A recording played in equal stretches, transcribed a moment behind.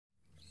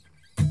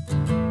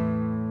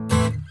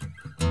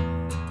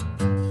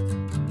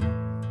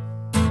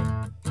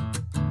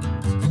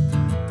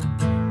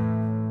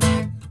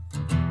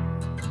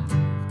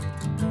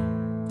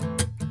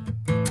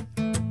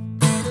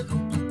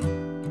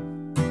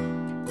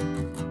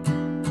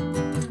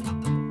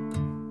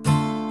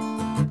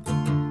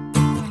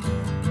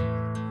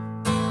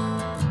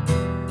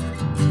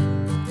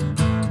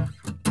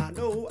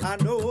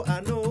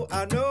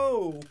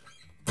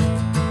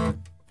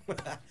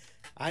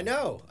I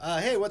know.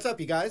 Hey, what's up,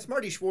 you guys?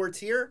 Marty Schwartz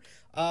here.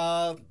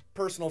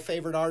 Personal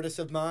favorite artist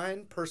of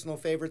mine, personal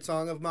favorite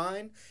song of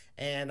mine,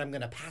 and I'm going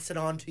to pass it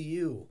on to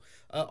you.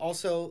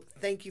 Also,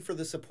 thank you for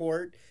the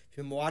support. If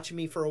you've been watching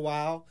me for a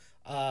while,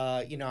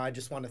 I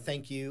just want to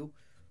thank you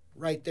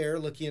right there,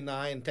 look you in the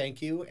eye, and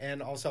thank you.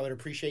 And also, I'd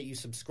appreciate you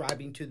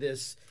subscribing to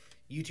this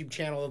YouTube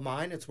channel of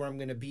mine. It's where I'm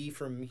going to be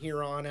from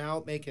here on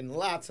out, making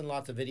lots and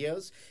lots of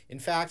videos. In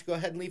fact, go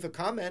ahead and leave a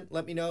comment.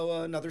 Let me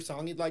know another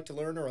song you'd like to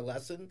learn or a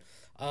lesson.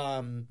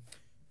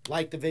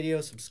 Like the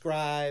video,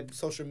 subscribe,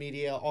 social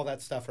media, all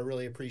that stuff. I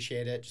really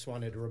appreciate it. Just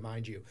wanted to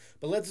remind you.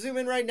 But let's zoom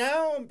in right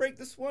now and break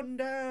this one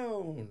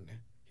down.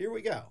 Here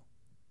we go.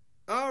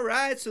 All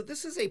right, so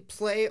this is a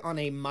play on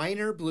a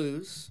minor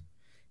blues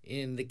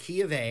in the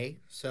key of A.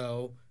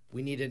 So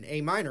we need an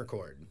A minor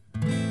chord.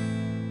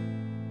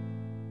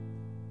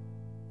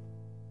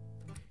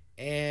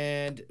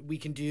 And we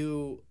can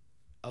do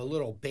a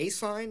little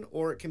bass line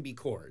or it can be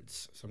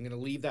chords. So I'm going to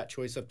leave that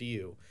choice up to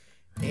you.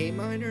 A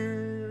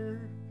minor,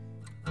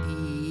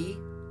 E,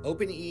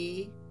 open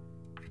E,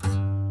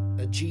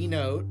 a G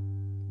note,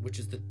 which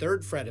is the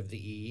 3rd fret of the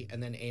E,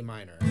 and then A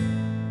minor.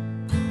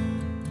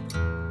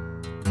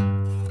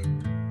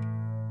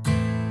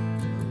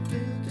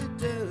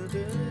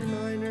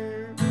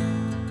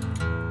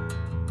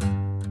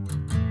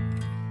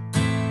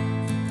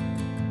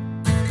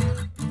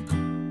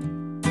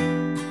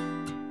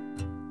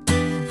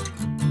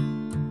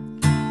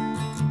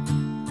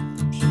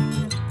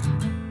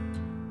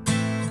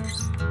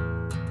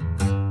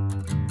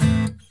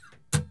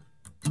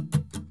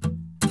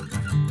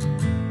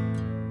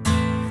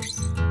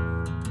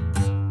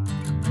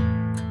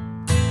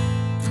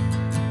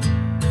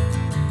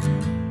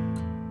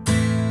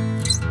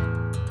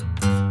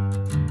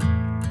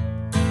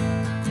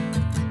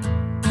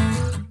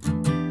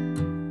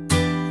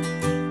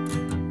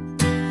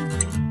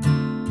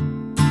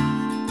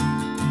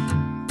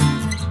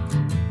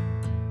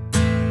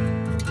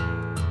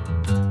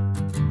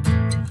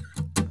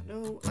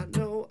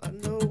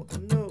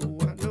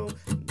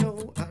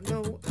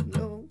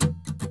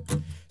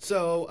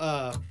 So,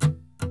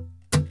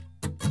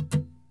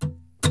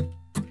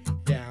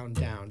 down,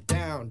 down,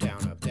 down,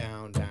 down, up,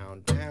 down,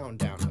 down, down,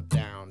 down, up,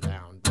 down,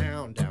 down,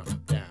 down, down,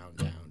 up, down,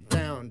 down,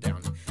 down,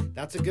 down.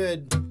 That's a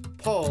good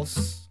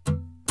pulse.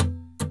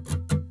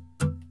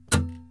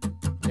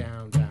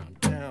 Down, down,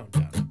 down, down,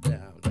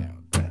 down, down,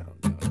 down, down,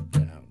 down,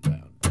 down,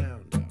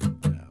 down, down,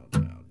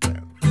 down,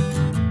 down.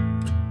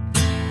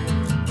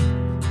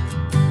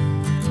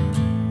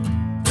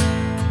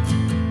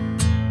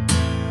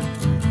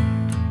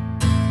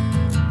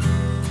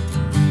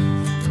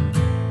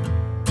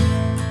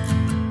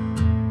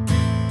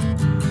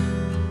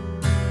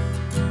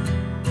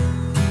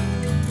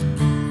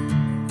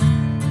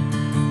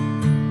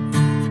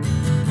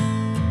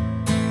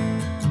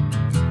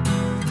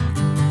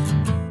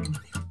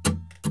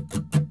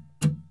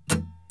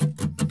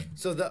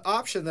 So the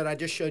option that I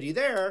just showed you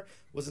there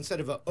was instead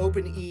of an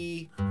open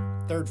E,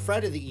 3rd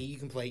fret of the E, you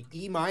can play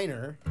E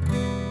minor,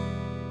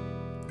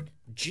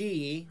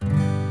 G,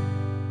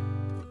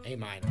 A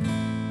minor.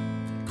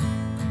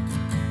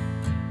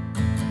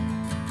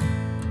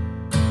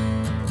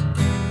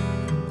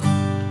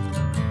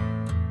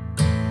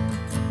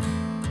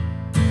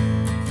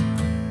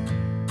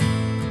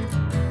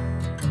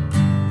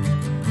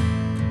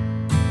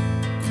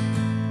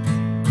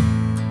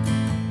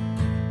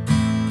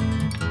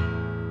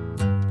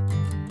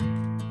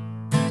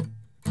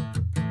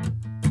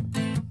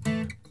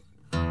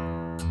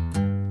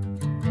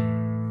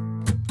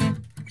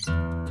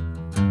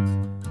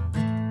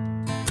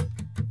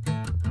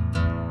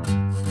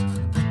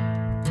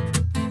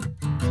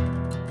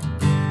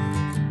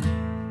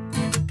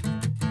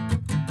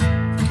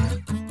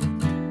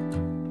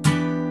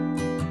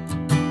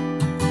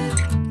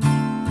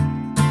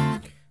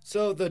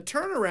 So the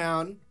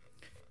turnaround,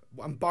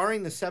 I'm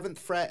barring the 7th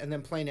fret and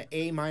then playing an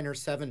A minor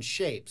 7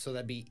 shape. So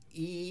that'd be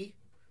E,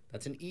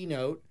 that's an E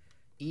note,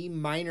 E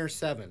minor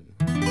 7.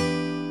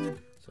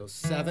 So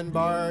 7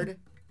 barred,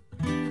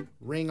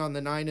 ring on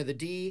the 9 of the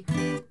D,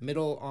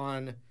 middle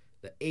on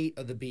the 8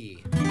 of the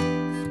B.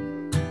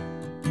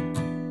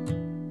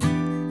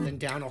 Then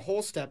down a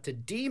whole step to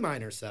D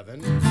minor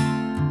 7.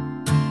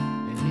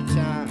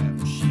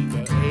 Anytime she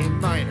go A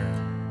minor.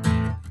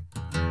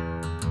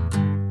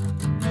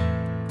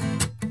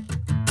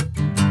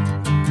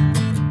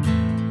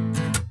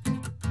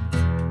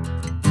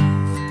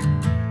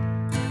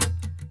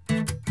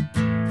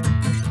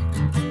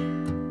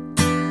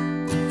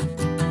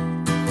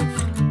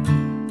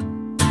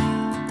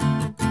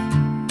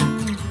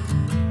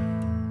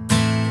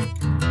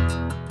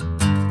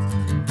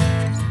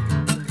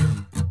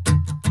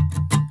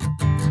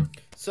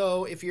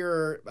 So if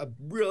you're a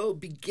real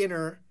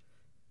beginner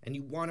and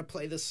you want to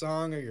play this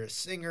song, or you're a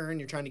singer and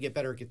you're trying to get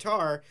better at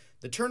guitar,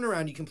 the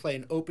turnaround, you can play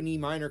an open E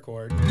minor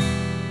chord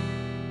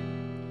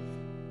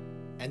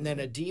and then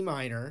a D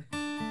minor.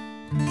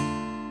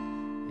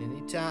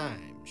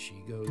 Anytime she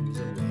goes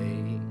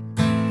away.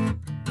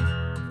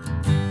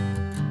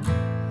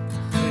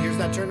 So here's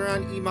that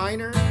turnaround, E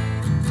minor,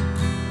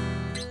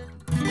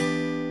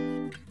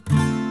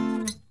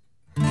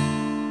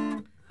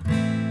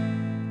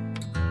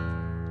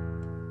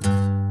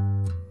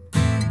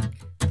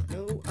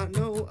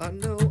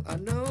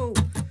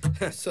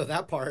 So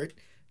that part,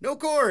 no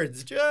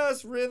chords,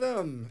 just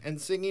rhythm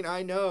and singing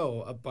I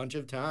know a bunch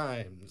of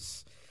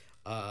times.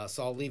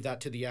 So I'll leave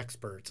that to the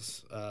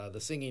experts, the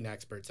singing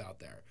experts out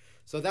there.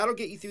 So that'll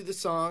get you through the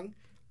song.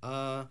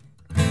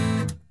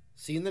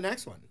 See you in the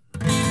next one.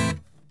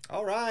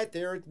 All right,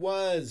 there it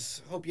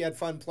was. Hope you had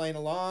fun playing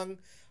along.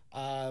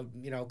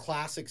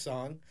 Classic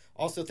song.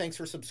 Also, thanks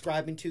for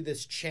subscribing to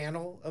this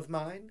channel of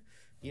mine.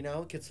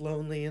 It gets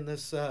lonely in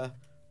this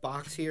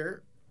box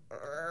here.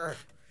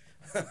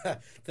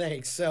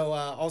 Thanks. So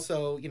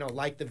also,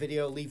 like the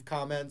video, leave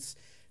comments.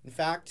 In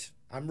fact,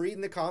 I'm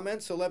reading the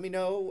comments, so let me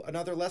know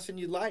another lesson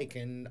you'd like,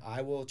 and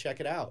I will check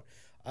it out.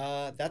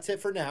 That's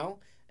it for now,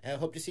 and I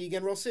hope to see you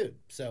again real soon.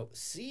 So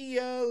see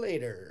ya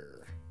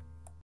later.